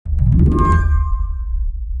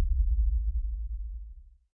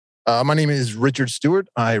My name is Richard Stewart.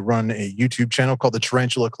 I run a YouTube channel called the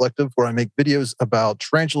Tarantula Collective, where I make videos about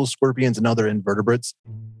tarantulas, scorpions, and other invertebrates.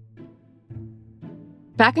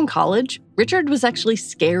 Back in college, Richard was actually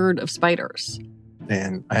scared of spiders.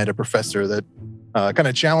 And I had a professor that kind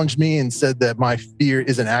of challenged me and said that my fear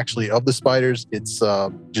isn't actually of the spiders. It's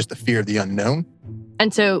just the fear of the unknown.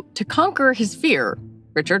 And so to conquer his fear,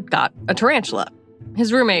 Richard got a tarantula.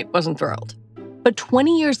 His roommate wasn't thrilled. But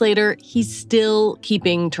 20 years later, he's still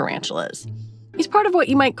keeping tarantulas. He's part of what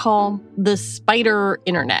you might call the spider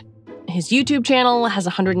internet. His YouTube channel has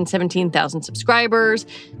 117,000 subscribers,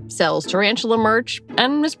 sells tarantula merch,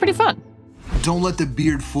 and is pretty fun. Don't let the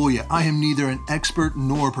beard fool you. I am neither an expert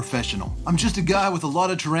nor a professional. I'm just a guy with a lot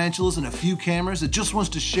of tarantulas and a few cameras that just wants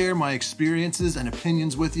to share my experiences and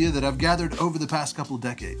opinions with you that I've gathered over the past couple of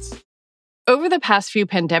decades. Over the past few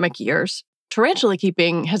pandemic years, tarantula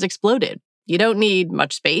keeping has exploded. You don't need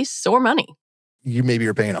much space or money. You maybe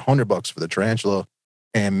are paying $100 for the tarantula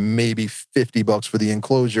and maybe $50 for the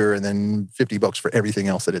enclosure and then $50 for everything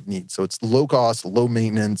else that it needs. So it's low cost, low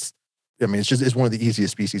maintenance. I mean, it's one of the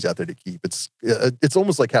easiest species out there to keep. It's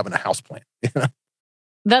almost like having a houseplant.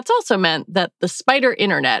 That's also meant that the spider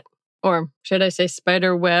internet, or should I say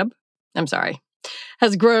spider web? I'm sorry,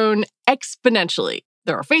 has grown exponentially.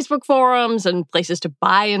 There are Facebook forums and places to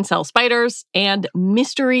buy and sell spiders and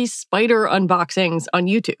mystery spider unboxings on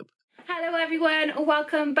YouTube. Hello everyone,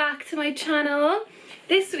 welcome back to my channel.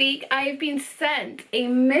 This week I've been sent a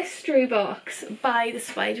mystery box by the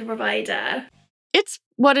spider provider. It's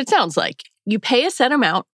what it sounds like. You pay a set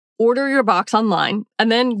amount, order your box online,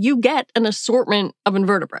 and then you get an assortment of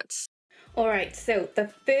invertebrates. Alright, so the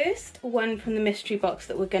first one from the mystery box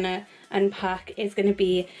that we're going to unpack is going to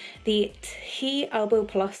be the T.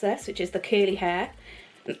 alboplossus, which is the curly hair.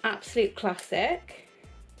 An absolute classic.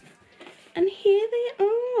 And here they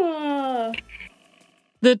are.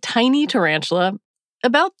 The tiny tarantula,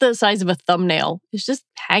 about the size of a thumbnail, is just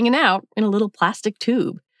hanging out in a little plastic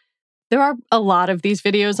tube. There are a lot of these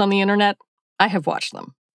videos on the internet. I have watched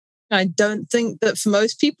them. I don't think that for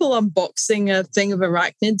most people, unboxing a thing of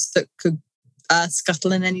arachnids that could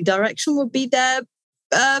scuttle in any direction would be their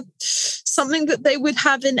something that they would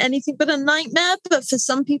have in anything but a nightmare. But for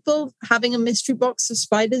some people, having a mystery box of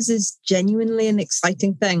spiders is genuinely an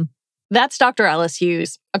exciting thing. That's Dr. Alice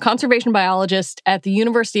Hughes, a conservation biologist at the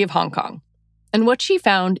University of Hong Kong. And what she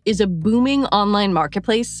found is a booming online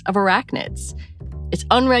marketplace of arachnids. It's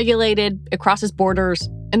unregulated, it crosses borders,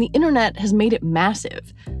 and the internet has made it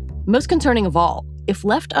massive. Most concerning of all, if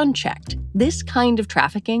left unchecked, this kind of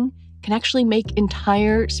trafficking can actually make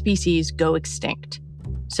entire species go extinct.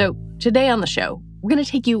 So today on the show, we're going to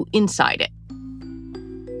take you inside it.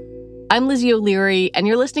 I'm Lizzie O'Leary, and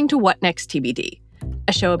you're listening to What Next TBD,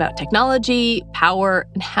 a show about technology, power,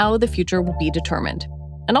 and how the future will be determined.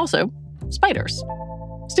 And also, spiders.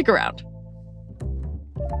 Stick around.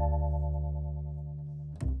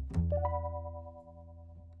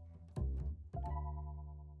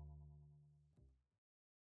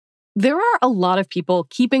 There are a lot of people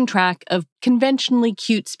keeping track of conventionally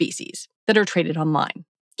cute species that are traded online.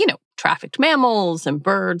 You know, trafficked mammals and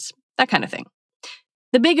birds, that kind of thing.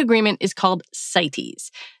 The big agreement is called CITES,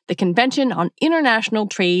 the Convention on International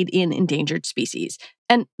Trade in Endangered Species,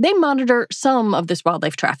 and they monitor some of this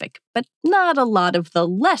wildlife traffic, but not a lot of the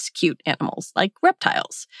less cute animals like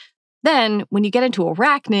reptiles. Then, when you get into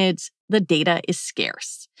arachnids, the data is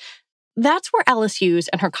scarce. That's where Alice Hughes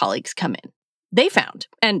and her colleagues come in. They found,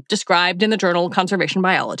 and described in the journal Conservation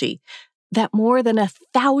Biology, that more than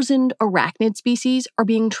 1,000 arachnid species are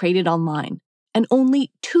being traded online, and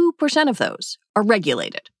only 2% of those are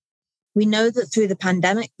regulated. We know that through the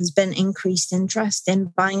pandemic, there's been increased interest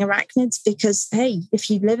in buying arachnids because, hey, if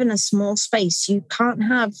you live in a small space, you can't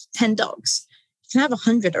have 10 dogs. You can have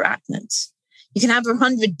 100 arachnids. You can have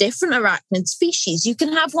 100 different arachnid species. You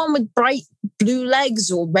can have one with bright blue legs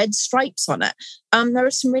or red stripes on it. There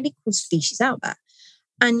are some really cool species out there.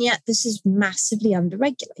 And yet this is massively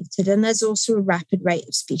underregulated. And there's also a rapid rate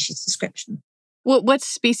of species description. What's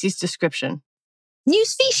species description? New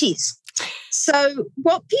species. So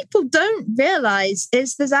what people don't realize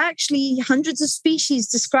is there's actually hundreds of species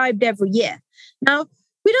described every year. Now,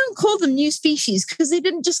 we don't call them new species because they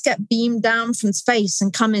didn't just get beamed down from space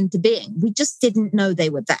and come into being. We just didn't know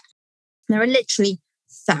they were there. There are literally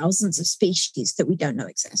thousands of species that we don't know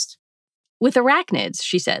exist. With arachnids,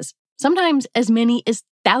 she says, sometimes as many as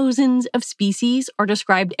thousands of species are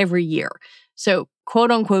described every year. So,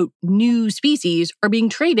 quote unquote, new species are being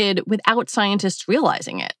traded without scientists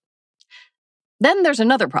realizing it. Then there's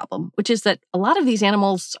another problem, which is that a lot of these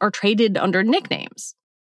animals are traded under nicknames.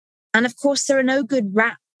 And of course, there are no good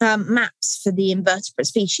rat maps for the invertebrate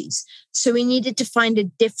species. So we needed to find a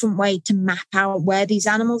different way to map out where these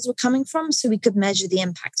animals were coming from so we could measure the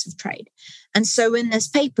impacts of trade. And so in this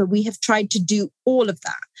paper, we have tried to do all of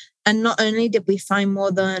that. And not only did we find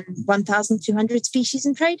more than 1,200 species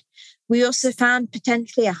in trade, we also found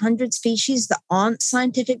potentially 100 species that aren't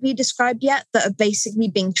scientifically described yet, that are basically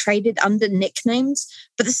being traded under nicknames,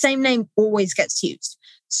 but the same name always gets used.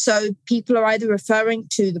 So people are either referring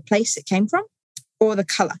to the place it came from or the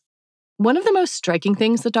color. One of the most striking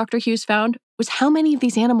things that Dr. Hughes found was how many of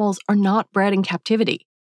these animals are not bred in captivity.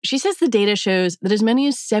 She says the data shows that as many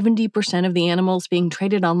as 70% of the animals being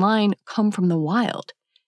traded online come from the wild.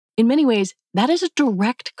 In many ways, that is a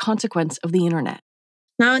direct consequence of the internet.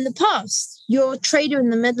 Now, in the past, your trader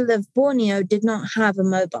in the middle of Borneo did not have a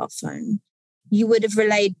mobile phone. You would have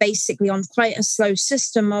relayed basically on quite a slow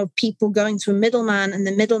system of people going to a middleman and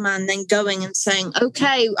the middleman then going and saying,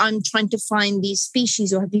 okay, I'm trying to find these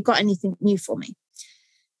species, or have you got anything new for me?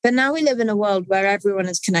 But now we live in a world where everyone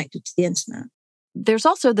is connected to the internet. There's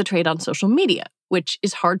also the trade on social media, which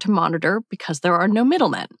is hard to monitor because there are no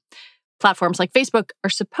middlemen. Platforms like Facebook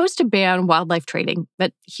are supposed to ban wildlife trading,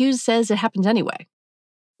 but Hughes says it happens anyway.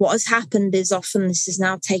 What has happened is often this is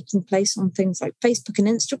now taking place on things like Facebook and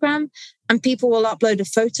Instagram, and people will upload a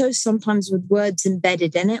photo, sometimes with words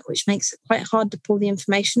embedded in it, which makes it quite hard to pull the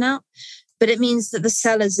information out. But it means that the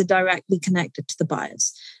sellers are directly connected to the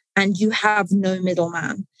buyers, and you have no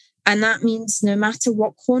middleman. And that means no matter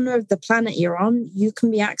what corner of the planet you're on, you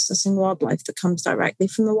can be accessing wildlife that comes directly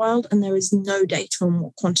from the wild, and there is no data on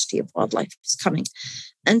what quantity of wildlife is coming.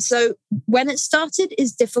 And so when it started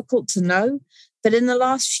is difficult to know, but in the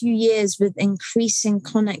last few years with increasing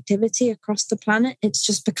connectivity across the planet, it's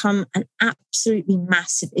just become an absolutely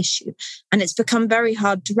massive issue. And it's become very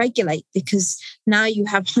hard to regulate because now you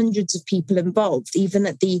have hundreds of people involved, even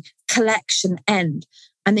at the collection end.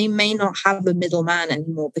 And they may not have a middleman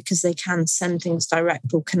anymore because they can send things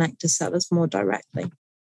direct or connect to sellers more directly.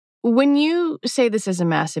 When you say this is a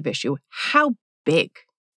massive issue, how big?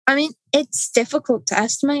 I mean, it's difficult to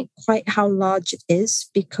estimate quite how large it is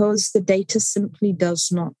because the data simply does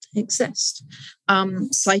not exist.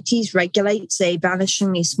 CITES regulates a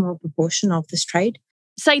vanishingly small proportion of this trade.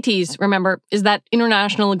 CITES, remember, is that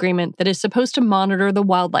international agreement that is supposed to monitor the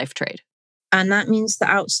wildlife trade. And that means that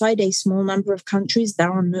outside a small number of countries,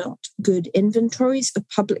 there are not good inventories of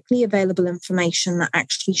publicly available information that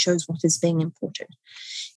actually shows what is being imported.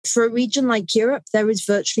 For a region like Europe, there is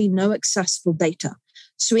virtually no accessible data.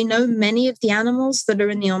 So we know many of the animals that are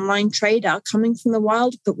in the online trade are coming from the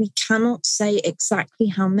wild, but we cannot say exactly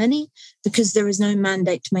how many because there is no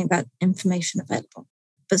mandate to make that information available.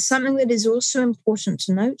 But something that is also important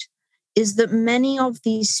to note is that many of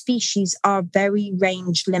these species are very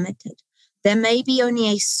range limited. There may be only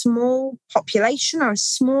a small population or a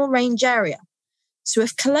small range area. So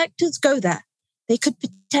if collectors go there, they could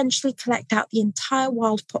potentially collect out the entire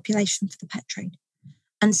wild population for the pet trade.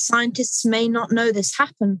 And scientists may not know this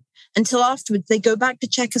happened until afterwards they go back to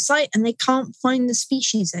check a site and they can't find the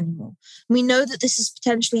species anymore. We know that this has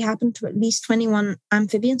potentially happened to at least 21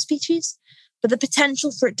 amphibian species, but the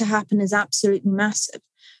potential for it to happen is absolutely massive.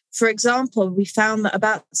 For example, we found that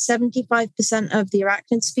about 75% of the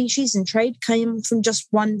arachnid species in trade came from just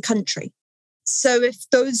one country. So if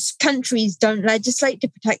those countries don't legislate to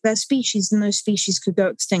protect their species, then those species could go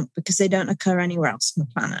extinct because they don't occur anywhere else on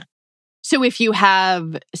the planet. So if you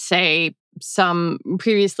have, say, some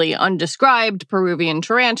previously undescribed Peruvian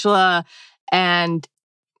tarantula and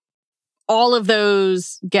all of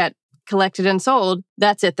those get collected and sold,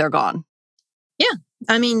 that's it, they're gone. Yeah.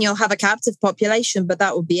 I mean, you'll have a captive population, but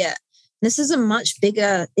that will be it. This is a much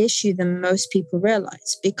bigger issue than most people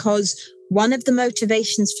realize because one of the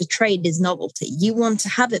motivations for trade is novelty. You want to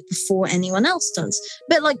have it before anyone else does.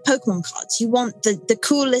 A bit like Pokemon cards. You want the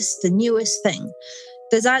coolest, the newest thing.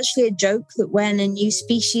 There's actually a joke that when a new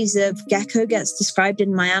species of gecko gets described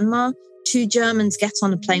in Myanmar, 2 Germans get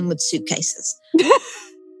on a plane with suitcases.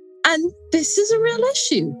 And this is a real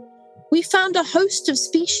issue. We found a host of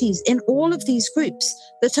species in all of these groups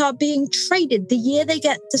that are being traded the year they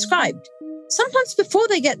get described. Sometimes before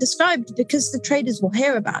they get described because the traders will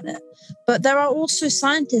hear about it. But there are also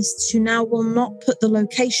scientists who now will not put the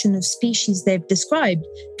location of species they've described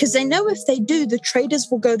because they know if they do, the traders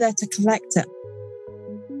will go there to collect it.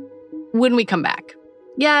 When we come back,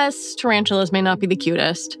 yes, tarantulas may not be the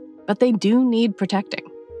cutest, but they do need protecting.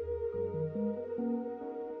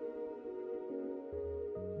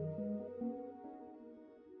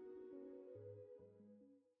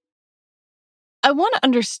 I want to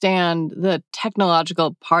understand the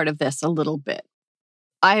technological part of this a little bit.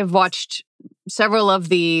 I have watched several of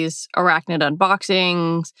these arachnid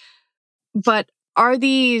unboxings, but are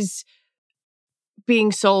these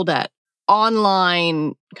being sold at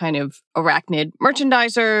online kind of arachnid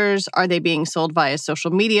merchandisers? Are they being sold via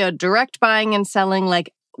social media, direct buying and selling?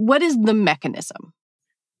 Like, what is the mechanism?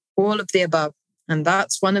 All of the above. And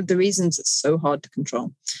that's one of the reasons it's so hard to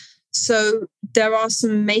control. So there are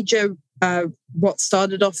some major, what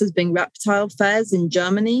started off as being reptile fairs in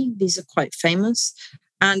Germany. These are quite famous.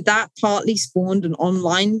 And that partly spawned an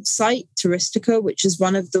online site, Touristica, which is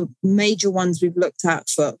one of the major ones we've looked at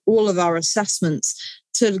for all of our assessments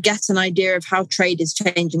to get an idea of how trade is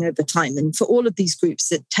changing over time. And for all of these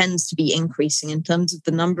groups, it tends to be increasing in terms of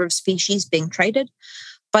the number of species being traded.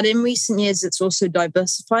 But in recent years, it's also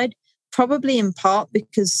diversified, probably in part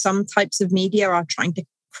because some types of media are trying to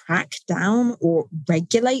crack down or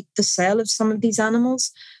regulate the sale of some of these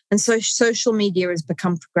animals. And so social media has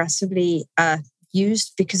become progressively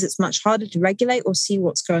used because it's much harder to regulate or see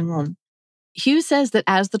what's going on. Hughes says that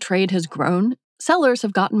as the trade has grown, sellers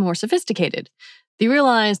have gotten more sophisticated. They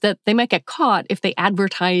realize that they might get caught if they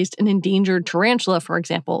advertised an endangered tarantula, for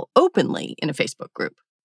example, openly in a Facebook group.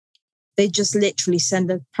 They just literally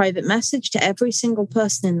send a private message to every single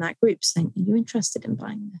person in that group saying, are you interested in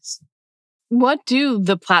buying this? What do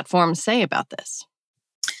the platforms say about this?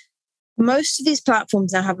 Most of these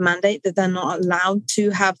platforms now have a mandate that they're not allowed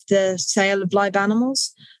to have the sale of live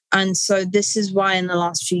animals. And so this is why in the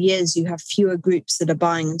last few years, you have fewer groups that are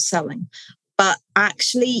buying and selling. But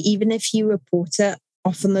actually, even if you report it,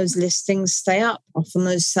 often those listings stay up. Often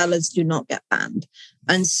those sellers do not get banned.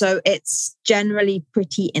 And so it's generally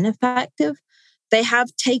pretty ineffective. They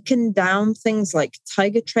have taken down things like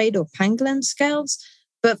tiger trade or pangolin scales,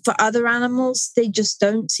 but for other animals, they just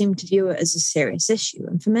don't seem to view it as a serious issue.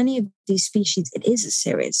 And for many of these species, it is a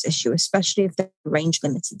serious issue, especially if they're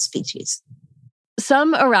range-limited species.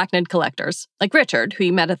 Some arachnid collectors, like Richard, who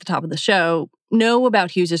you met at the top of the show, know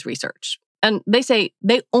about Hughes's research. And they say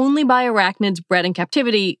they only buy arachnids bred in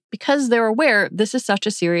captivity because they're aware this is such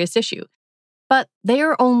a serious issue. But they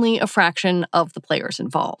are only a fraction of the players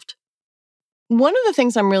involved. One of the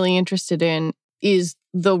things I'm really interested in is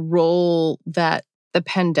the role that the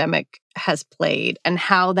pandemic has played and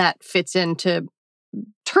how that fits into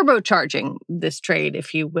turbocharging this trade,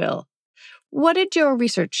 if you will. What did your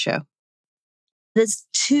research show? There's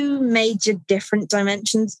two major different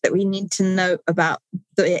dimensions that we need to know about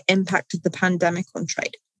the impact of the pandemic on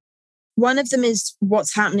trade. One of them is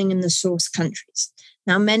what's happening in the source countries.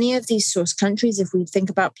 Now, many of these source countries, if we think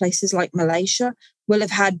about places like Malaysia, will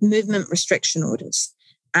have had movement restriction orders.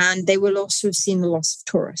 And they will also have seen the loss of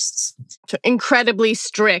tourists. So incredibly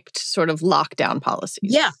strict sort of lockdown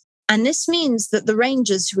policies. Yeah. And this means that the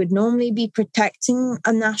rangers who would normally be protecting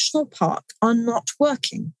a national park are not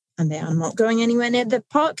working. And they are not going anywhere near the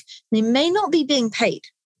park. They may not be being paid.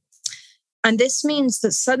 And this means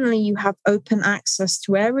that suddenly you have open access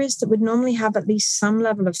to areas that would normally have at least some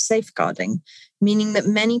level of safeguarding, meaning that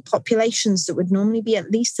many populations that would normally be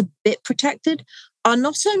at least a bit protected are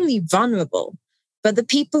not only vulnerable, but the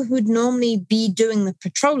people who would normally be doing the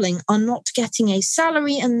patrolling are not getting a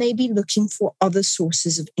salary and may be looking for other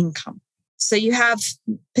sources of income. So you have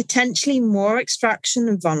potentially more extraction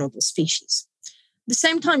of vulnerable species. At the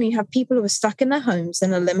same time, you have people who are stuck in their homes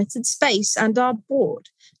in a limited space and are bored.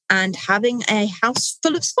 And having a house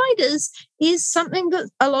full of spiders is something that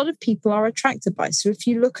a lot of people are attracted by. So if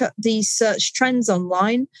you look at the search trends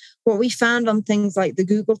online, what we found on things like the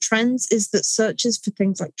Google Trends is that searches for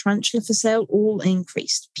things like tarantula for sale all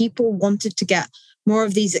increased. People wanted to get more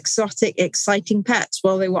of these exotic, exciting pets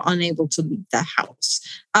while they were unable to leave their house.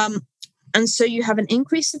 And so you have an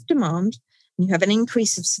increase of demand. You have an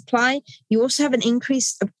increase of supply. You also have an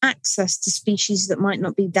increase of access to species that might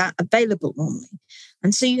not be that available normally.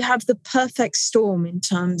 And so you have the perfect storm in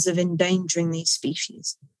terms of endangering these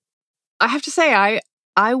species. I have to say,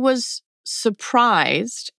 I was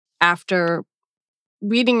surprised after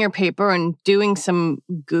reading your paper and doing some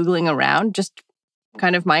Googling around, just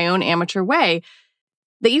kind of my own amateur way,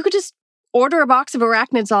 that you could just order a box of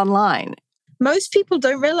arachnids online. Most people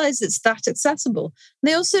don't realize it's that accessible.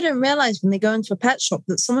 They also don't realize when they go into a pet shop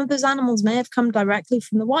that some of those animals may have come directly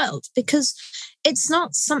from the wild because it's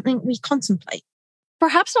not something we contemplate.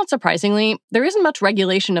 Perhaps not surprisingly, there isn't much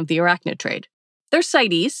regulation of the arachnid trade. There's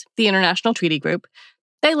CITES, the International Treaty Group.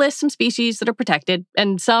 They list some species that are protected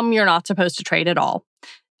and some you're not supposed to trade at all.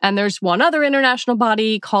 And there's one other international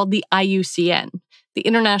body called the IUCN, the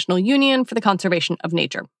International Union for the Conservation of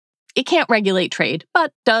Nature. It can't regulate trade,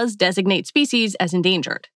 but does designate species as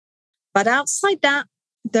endangered. But outside that,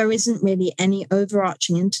 there isn't really any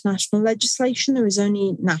overarching international legislation. There is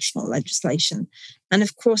only national legislation. And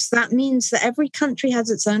of course, that means that every country has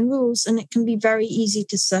its own rules and it can be very easy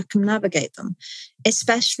to circumnavigate them,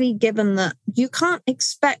 especially given that you can't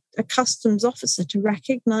expect a customs officer to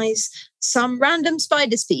recognize some random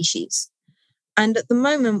spider species. And at the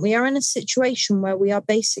moment, we are in a situation where we are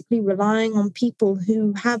basically relying on people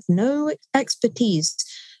who have no expertise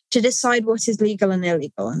to decide what is legal and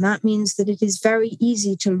illegal. And that means that it is very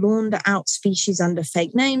easy to launder out species under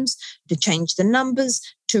fake names, to change the numbers,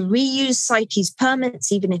 to reuse CITES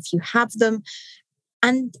permits, even if you have them.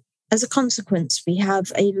 And as a consequence, we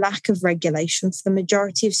have a lack of regulation for the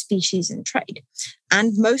majority of species in trade.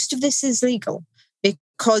 And most of this is legal,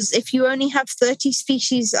 because if you only have 30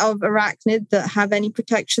 species of arachnid that have any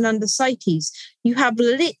protection under CITES, you have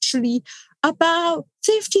literally about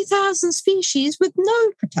 50,000 species with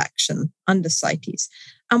no protection under CITES.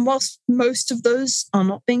 And whilst most of those are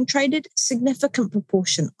not being traded, a significant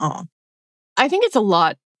proportion are. I think it's a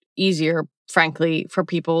lot easier, frankly, for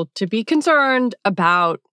people to be concerned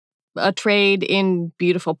about a trade in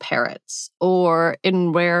beautiful parrots or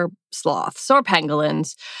in rare sloths or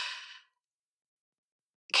pangolins.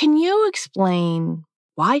 Can you explain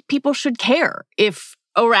why people should care if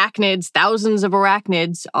arachnids, thousands of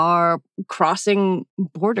arachnids, are crossing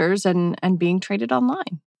borders and being traded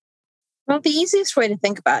online? Well, the easiest way to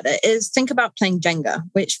think about it is think about playing Jenga,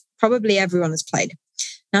 which probably everyone has played.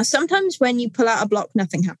 Now, sometimes when you pull out a block,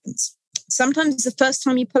 nothing happens. Sometimes the first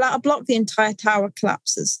time you pull out a block, the entire tower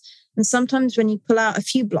collapses. And sometimes when you pull out a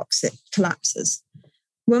few blocks, it collapses.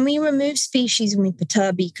 When we remove species and we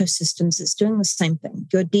perturb ecosystems, it's doing the same thing.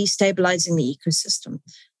 You're destabilizing the ecosystem.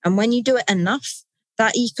 And when you do it enough,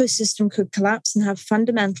 that ecosystem could collapse and have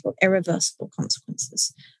fundamental, irreversible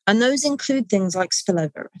consequences. And those include things like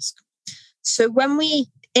spillover risk. So when we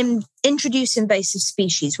introduce invasive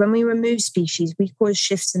species, when we remove species, we cause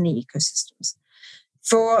shifts in the ecosystems.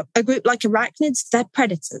 For a group like arachnids, they're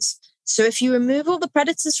predators. So if you remove all the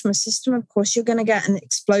predators from a system, of course, you're going to get an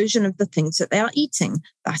explosion of the things that they are eating.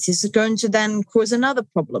 That is going to then cause another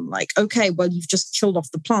problem. Like, okay, well, you've just killed off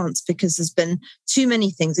the plants because there's been too many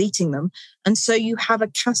things eating them. And so you have a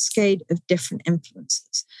cascade of different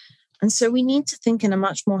influences. And so we need to think in a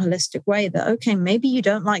much more holistic way that, okay, maybe you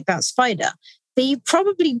don't like that spider, but you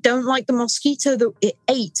probably don't like the mosquito that it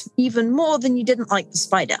ate even more than you didn't like the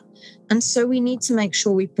spider. And so we need to make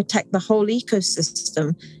sure we protect the whole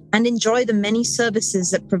ecosystem and enjoy the many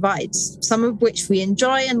services it provides, some of which we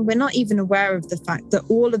enjoy, and we're not even aware of the fact that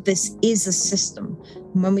all of this is a system.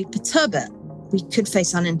 And when we perturb it, we could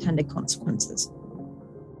face unintended consequences.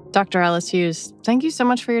 Dr. Alice Hughes, thank you so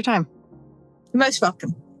much for your time. You're most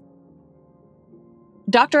welcome.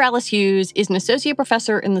 Dr. Alice Hughes is an associate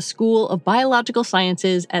professor in the School of Biological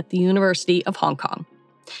Sciences at the University of Hong Kong.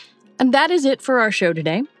 And that is it for our show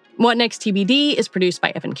today. What Next TBD is produced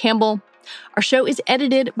by Evan Campbell. Our show is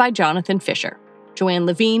edited by Jonathan Fisher. Joanne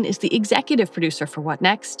Levine is the executive producer for What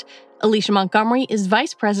Next. Alicia Montgomery is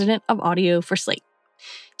vice president of audio for Slate.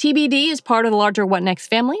 TBD is part of the larger What Next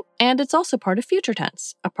family, and it's also part of Future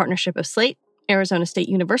Tense, a partnership of Slate, Arizona State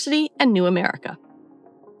University, and New America.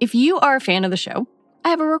 If you are a fan of the show, I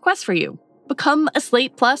have a request for you. Become a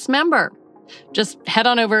Slate Plus member. Just head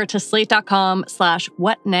on over to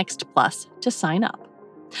slate.com/whatnextplus to sign up.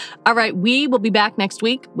 All right, we will be back next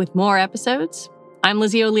week with more episodes. I'm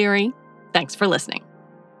Lizzie O'Leary. Thanks for listening.